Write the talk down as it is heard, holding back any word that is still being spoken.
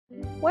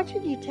What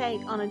should you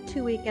take on a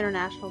 2-week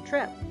international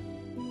trip?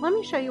 Let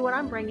me show you what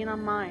I'm bringing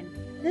on mine.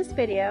 In this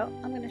video,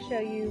 I'm going to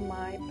show you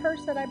my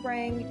purse that I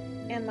bring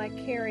and my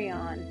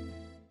carry-on.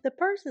 The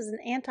purse is an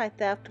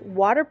anti-theft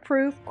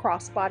waterproof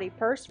crossbody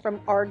purse from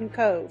Arden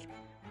Cove,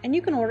 and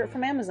you can order it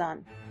from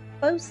Amazon.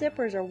 Both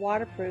zippers are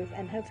waterproof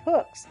and have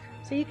hooks,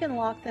 so you can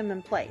lock them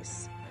in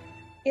place.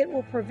 It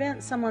will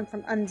prevent someone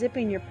from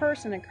unzipping your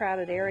purse in a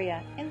crowded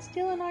area and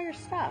stealing all your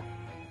stuff.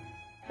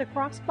 The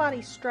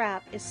crossbody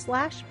strap is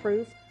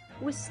slash-proof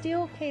with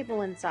steel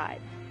cable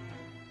inside.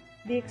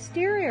 The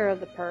exterior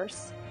of the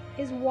purse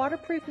is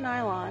waterproof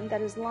nylon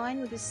that is lined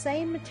with the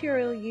same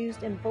material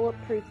used in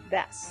bulletproof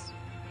vests.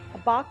 A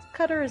box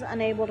cutter is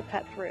unable to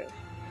cut through.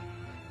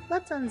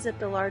 Let's unzip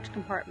the large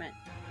compartment.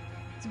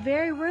 It's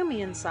very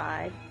roomy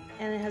inside,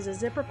 and it has a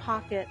zipper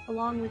pocket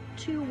along with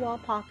 2 wall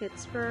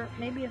pockets for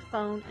maybe a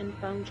phone and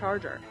phone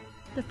charger.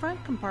 The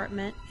front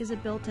compartment is a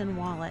built-in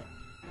wallet.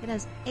 It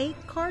has 8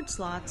 card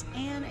slots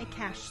and a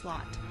cash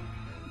slot.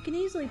 You can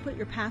easily put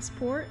your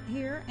passport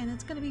here, and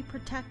it's going to be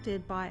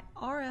protected by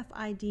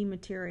RFID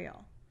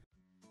material.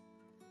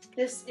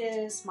 This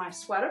is my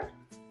sweater,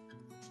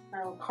 my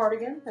little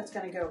cardigan that's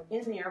going to go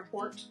in the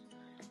airport,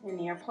 in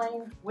the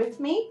airplane with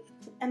me.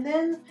 And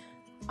then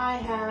I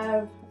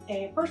have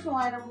a personal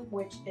item,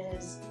 which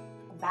is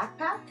a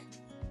backpack.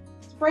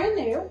 It's brand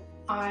new.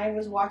 I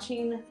was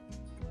watching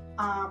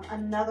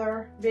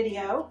another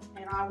video,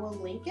 and I will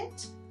link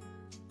it,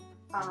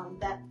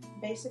 that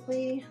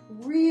basically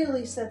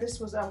really said this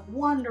was a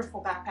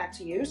wonderful backpack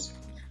to use.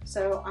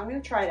 So I'm going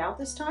to try it out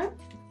this time.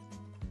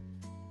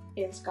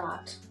 It's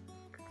got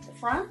the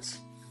front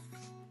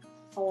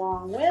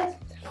along with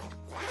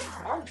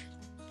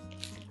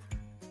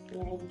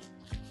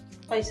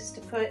places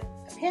to put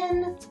a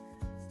pin,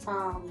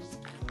 a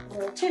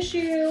little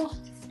tissue,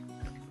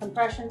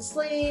 compression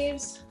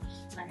sleeves.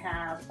 I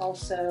have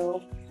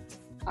also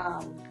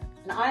an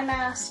eye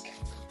mask.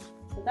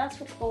 So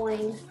that's what's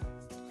going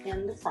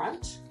in the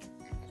front.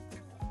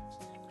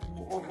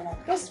 Open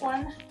up this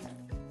one,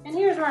 and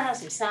here's where I have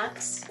some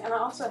snacks, and I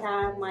also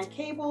have my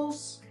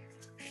cables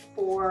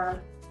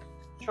for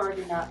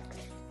charging up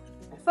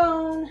my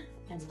phone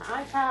and my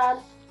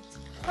iPad,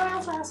 but I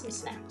also have some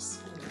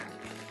snacks.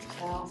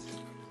 So,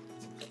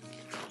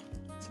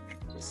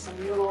 just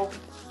some little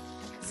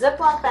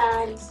Ziploc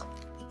bags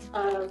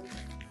of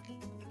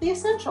the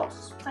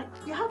essentials. Like,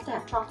 you have to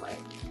have chocolate.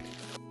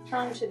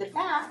 Turn to the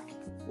back,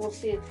 we'll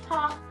see at the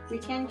top, we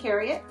can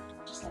carry it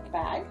just like a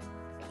bag.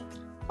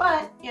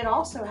 But it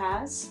also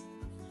has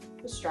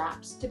the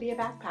straps to be a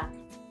backpack.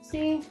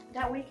 See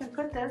that we can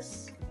put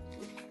this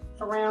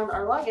around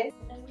our luggage,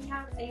 and we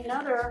have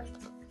another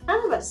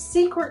kind of a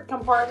secret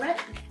compartment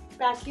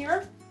back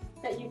here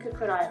that you could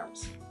put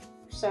items.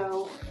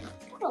 So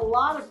a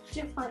lot of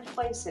different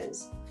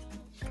places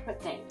to put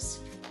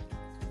things.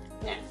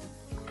 Now,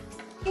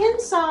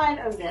 inside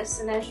of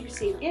this, and as you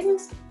see, it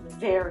is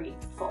very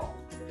full.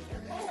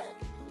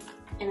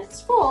 And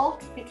it's full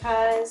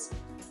because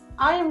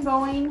I am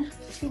going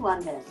to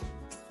London.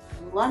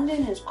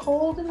 London is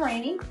cold and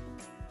rainy,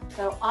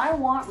 so I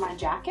want my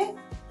jacket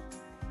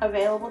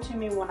available to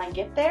me when I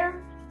get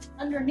there.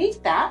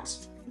 Underneath that,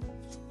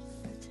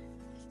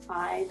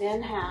 I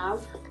then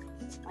have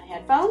my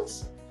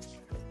headphones.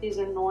 These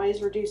are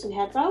noise reducing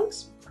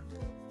headphones.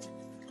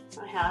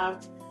 I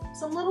have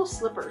some little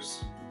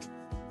slippers.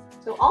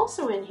 So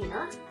also in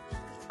here,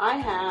 I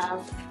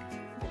have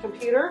a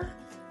computer.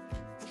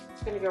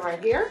 It's going to go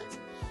right here.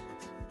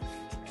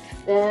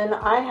 Then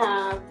I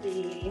have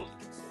the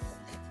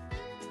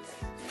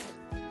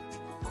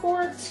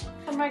cords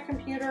from my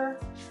computer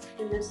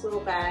in this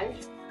little bag,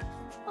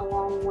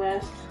 along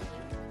with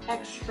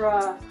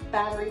extra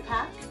battery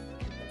pack.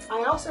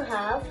 I also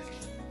have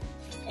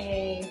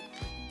a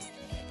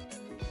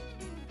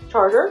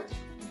charger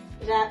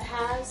that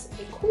has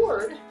a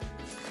cord,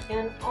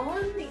 and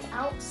on the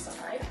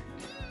outside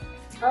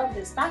of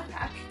this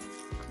backpack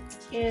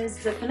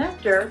is the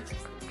connector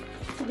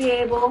to be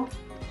able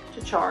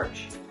to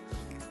charge.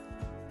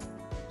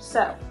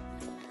 So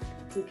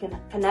you can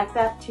connect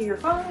that to your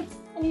phone,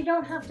 and you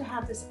don't have to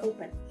have this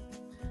open.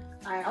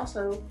 I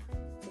also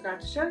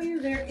forgot to show you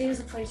there is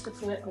a place to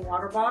put a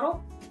water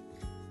bottle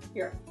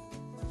here,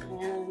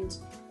 and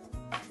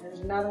there's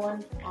another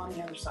one on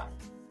the other side.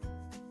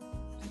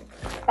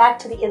 Back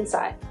to the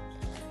inside.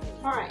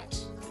 All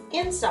right,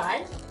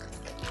 inside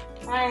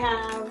I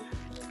have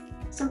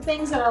some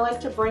things that I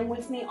like to bring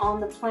with me on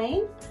the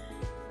plane,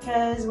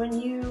 because when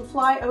you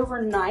fly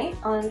overnight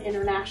on an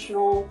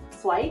international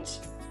flight,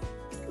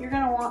 you're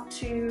going to want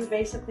to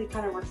basically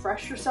kind of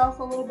refresh yourself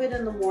a little bit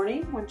in the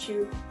morning once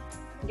you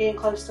get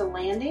close to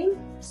landing.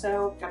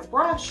 So I've got a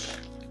brush,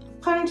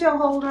 ponytail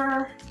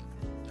holder,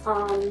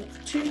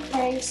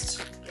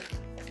 toothpaste,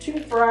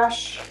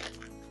 toothbrush,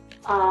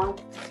 some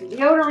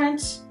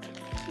deodorant,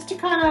 just to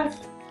kind of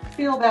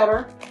feel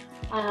better.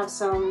 I have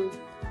some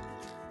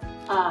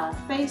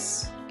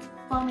face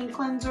foaming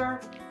cleanser,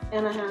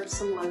 and I have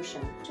some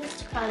lotion just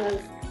to kind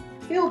of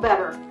feel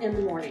better in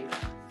the morning.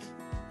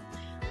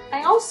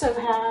 I also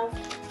have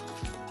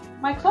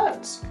my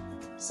clothes.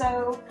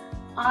 So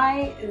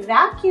I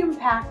vacuum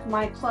pack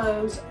my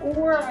clothes,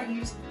 or I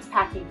use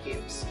packing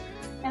cubes.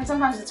 And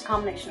sometimes it's a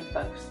combination of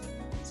both.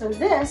 So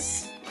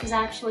this is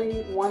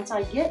actually, once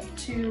I get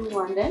to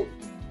London,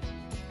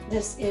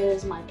 this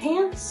is my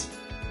pants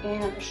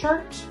and a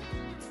shirt,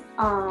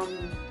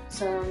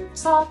 some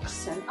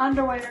socks and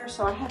underwear.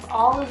 So I have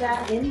all of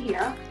that in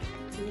here.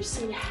 And you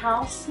see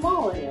how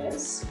small it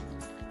is.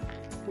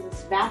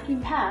 It's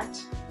vacuum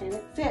packed and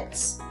it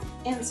fits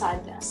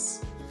inside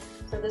this.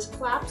 So this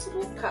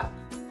collapsible cup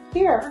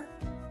here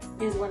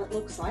is what it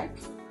looks like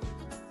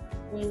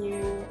when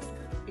you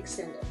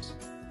extend it.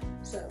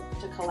 So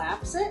to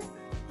collapse it,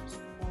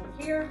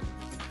 over here,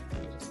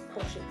 you just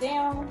push it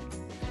down.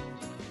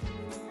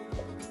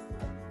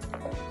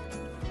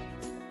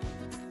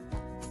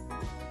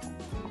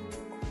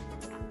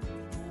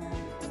 And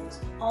it goes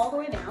all the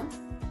way down.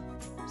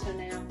 So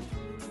now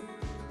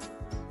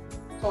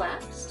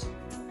collapsed.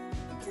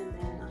 And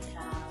then I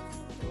have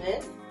a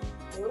lid,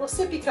 a little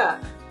sippy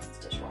cup.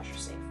 It's dishwasher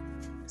safe.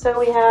 So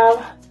we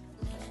have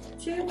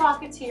 2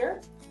 pockets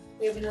here.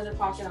 We have another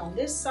pocket on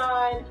this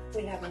side.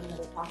 We have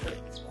another pocket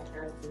right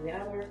here through the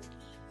other.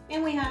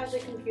 And we have the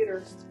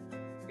computer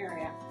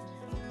area.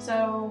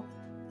 So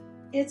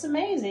it's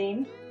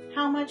amazing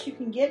how much you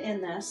can get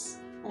in this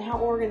and how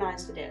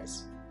organized it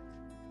is.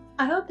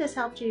 I hope this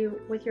helped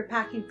you with your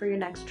packing for your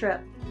next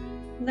trip.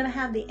 I'm going to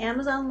have the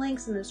Amazon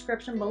links in the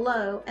description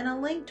below and a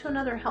link to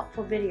another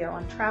helpful video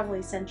on travel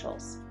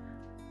essentials.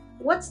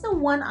 What's the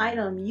one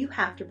item you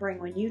have to bring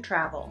when you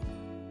travel?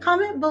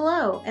 Comment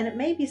below, and it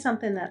may be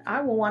something that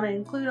I will want to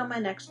include on my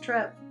next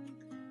trip.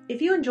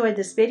 If you enjoyed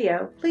this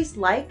video, please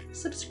like,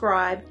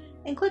 subscribe,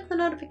 and click the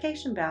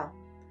notification bell.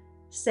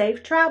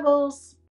 Safe travels!